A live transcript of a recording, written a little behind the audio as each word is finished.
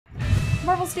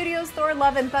Marvel Studios' Thor: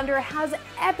 Love and Thunder has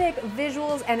epic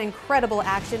visuals and incredible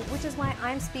action, which is why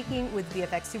I'm speaking with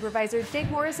VFX supervisor Jake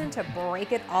Morrison to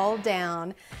break it all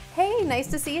down. Hey, nice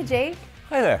to see you, Jake.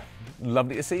 Hi there.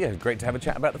 Lovely to see you. Great to have a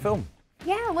chat about the film.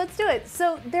 Yeah, let's do it.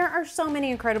 So there are so many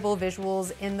incredible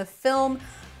visuals in the film,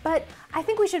 but I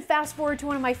think we should fast forward to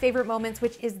one of my favorite moments,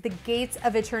 which is the Gates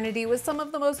of Eternity with some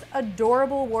of the most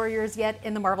adorable warriors yet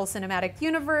in the Marvel Cinematic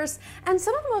Universe, and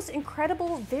some of the most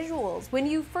incredible visuals. When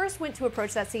you first went to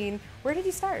approach that scene, where did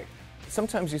you start?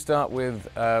 Sometimes you start with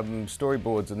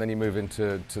storyboards and then you move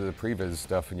into the previs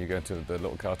stuff and you go into the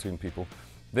little cartoon people.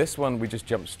 This one, we just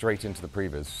jumped straight into the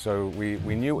previs. So we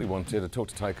knew what we wanted. I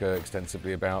talked to Taika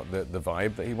extensively about the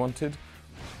vibe that he wanted.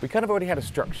 We kind of already had a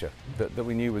structure that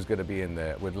we knew was going to be in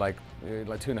there with like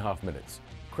 2.5 minutes.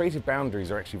 Creative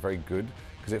boundaries are actually very good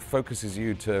because it focuses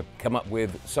you to come up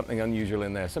with something unusual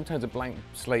in there. Sometimes a blank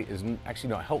slate is actually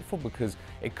not helpful because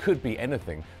it could be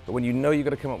anything. But when you know you've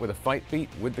got to come up with a fight beat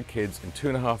with the kids in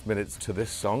 2.5 minutes to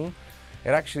this song,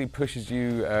 it actually pushes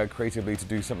you creatively to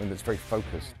do something that's very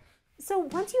focused. So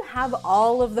once you have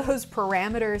all of those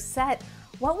parameters set,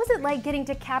 what was it like getting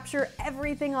to capture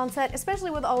everything on set, especially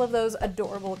with all of those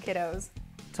adorable kiddos?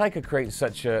 Taika creates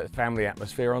such a family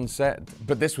atmosphere on set,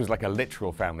 but this was like a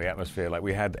literal family atmosphere. Like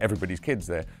we had everybody's kids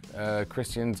there.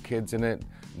 Christian's kids in it,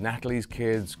 Natalie's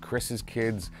kids, Chris's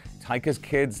kids, Taika's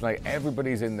kids, like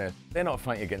everybody's in there. They're not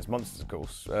fighting against monsters, of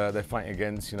course. They're fighting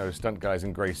against, stunt guys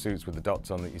in grey suits with the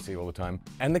dots on that you see all the time.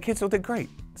 And the kids all did great.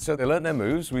 So they learned their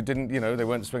moves. We didn't, they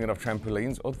weren't swinging off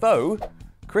trampolines, although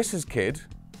Chris's kid,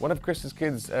 one of Chris's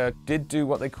kids did do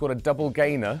what they call a double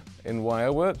gainer in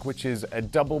wire work, which is a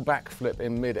double backflip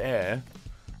in mid-air.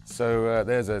 So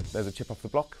there's a chip off the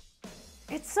block.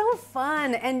 It's so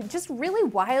fun and just really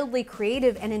wildly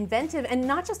creative and inventive, and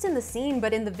not just in the scene,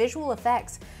 but in the visual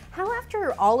effects. How,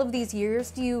 after all of these years,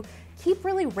 do you keep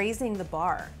really raising the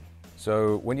bar?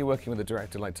 So when you're working with a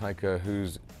director like Taika who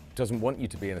doesn't want you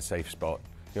to be in a safe spot,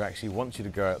 who actually wants you to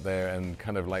go out there and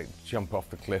kind of like jump off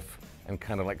the cliff and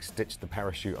kind of like stitch the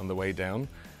parachute on the way down.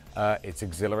 It's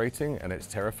exhilarating and it's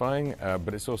terrifying,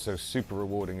 but it's also super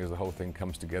rewarding as the whole thing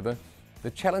comes together.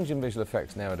 The challenge in visual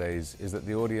effects nowadays is that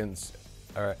the audience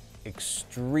are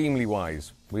extremely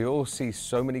wise. We all see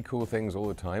so many cool things all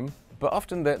the time, but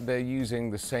often they're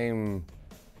using the same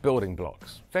building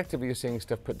blocks. Effectively, you're seeing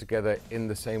stuff put together in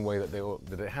the same way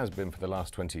that it has been for the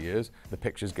last 20 years. The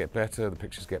pictures get better, the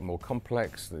pictures get more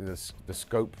complex, the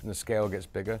scope and the scale gets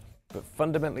bigger. But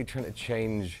fundamentally trying to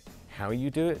change how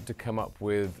you do it to come up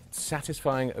with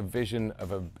satisfying a vision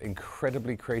of an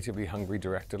incredibly creatively hungry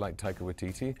director like Taika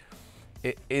Waititi,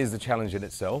 it is the challenge in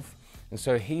itself. And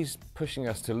so he's pushing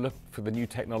us to look for the new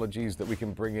technologies that we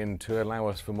can bring in to allow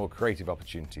us for more creative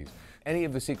opportunities. Any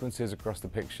of the sequences across the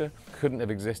picture couldn't have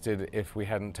existed if we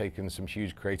hadn't taken some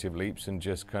huge creative leaps and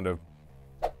just kind of,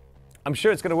 I'm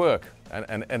sure it's going to work.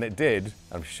 And it did.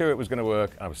 I'm sure it was going to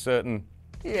work. I was certain.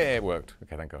 Yeah, it worked.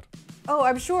 Okay, thank God. Oh,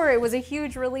 I'm sure it was a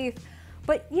huge relief.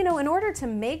 But, in order to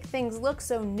make things look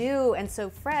so new and so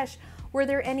fresh, were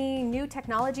there any new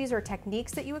technologies or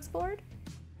techniques that you explored?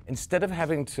 Instead of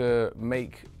having to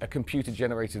make a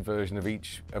computer-generated version of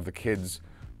each of the kids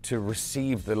to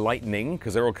receive the lightning,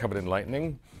 because they're all covered in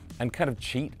lightning, and kind of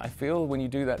cheat, I feel, when you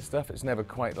do that stuff. It's never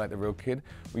quite like the real kid.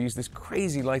 We use this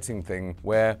crazy lighting thing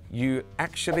where you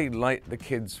actually light the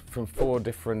kids from 4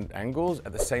 different angles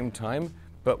at the same time,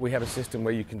 but we have a system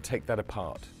where you can take that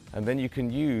apart. And then you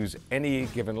can use any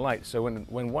given light. So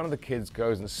when one of the kids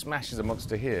goes and smashes a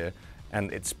monster here,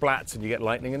 and it splats and you get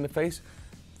lightning in the face,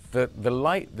 the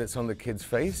light that's on the kid's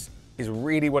face is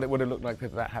really what it would have looked like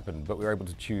if that happened, but we were able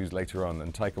to choose later on.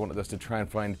 And Taika wanted us to try and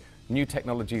find new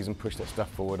technologies and push that stuff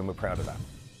forward, and we're proud of that.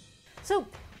 So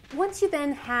once you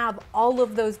then have all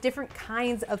of those different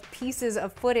kinds of pieces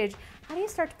of footage, how do you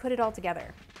start to put it all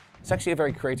together? It's actually a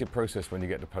very creative process when you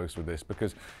get to post with this,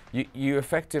 because you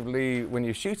effectively, when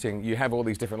you're shooting, you have all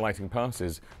these different lighting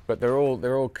passes, but they're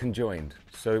all conjoined.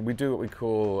 So we do what we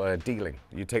call dealing.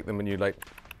 You take them and you like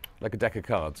a deck of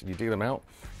cards, and you deal them out,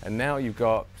 and now you've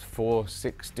got 4,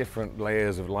 6 different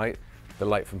layers of light. The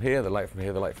light from here, the light from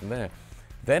here, the light from there.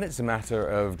 Then it's a matter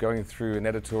of going through an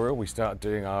editorial. We start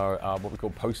doing our what we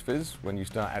call post-viz, when you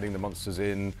start adding the monsters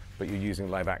in, but you're using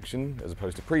live action as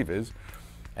opposed to pre-viz.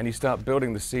 And you start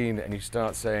building the scene and you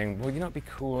start saying, well, it'd be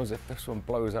cool as if this one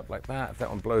blows up like that, if that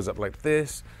one blows up like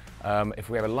this. If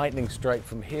we have a lightning strike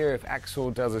from here, if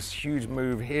Axel does this huge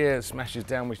move here, smashes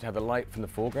down, we should have the light from the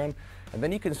foreground. And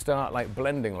then you can start like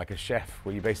blending like a chef,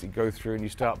 where you basically go through and you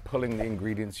start pulling the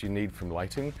ingredients you need from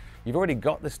lighting. You've already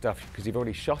got the stuff because you've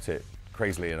already shot it,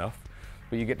 crazily enough.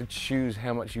 but you get to choose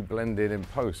how much you blend in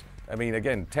post. I mean,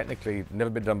 again, technically, never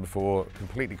been done before,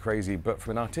 completely crazy, but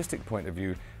from an artistic point of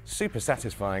view, super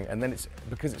satisfying. And then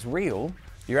because it's real,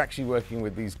 you're actually working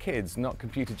with these kids, not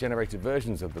computer-generated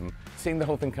versions of them. Seeing the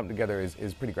whole thing come together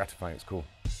is pretty gratifying. It's cool.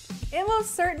 It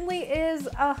most certainly is.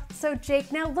 So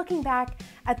Jake, now looking back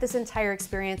at this entire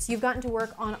experience, you've gotten to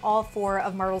work on all 4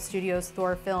 of Marvel Studios'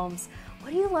 Thor films.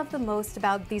 What do you love the most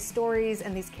about these stories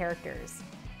and these characters?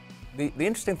 The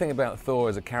interesting thing about Thor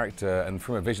as a character, and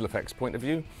from a visual effects point of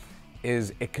view,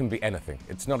 is it can be anything.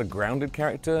 It's not a grounded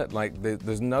character. Like,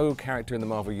 there's no character in the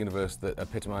Marvel Universe that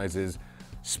epitomizes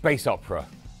space opera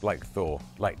like Thor.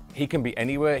 Like, he can be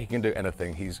anywhere, he can do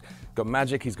anything. He's got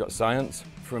magic, he's got science.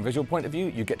 From a visual point of view,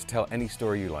 you get to tell any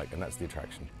story you like, and that's the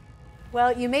attraction.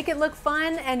 Well, you make it look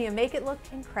fun and you make it look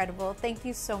incredible. Thank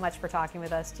you so much for talking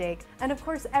with us, Jake. And of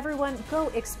course, everyone, go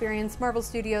experience Marvel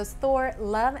Studios' Thor: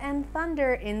 Love and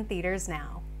Thunder in theaters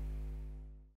now.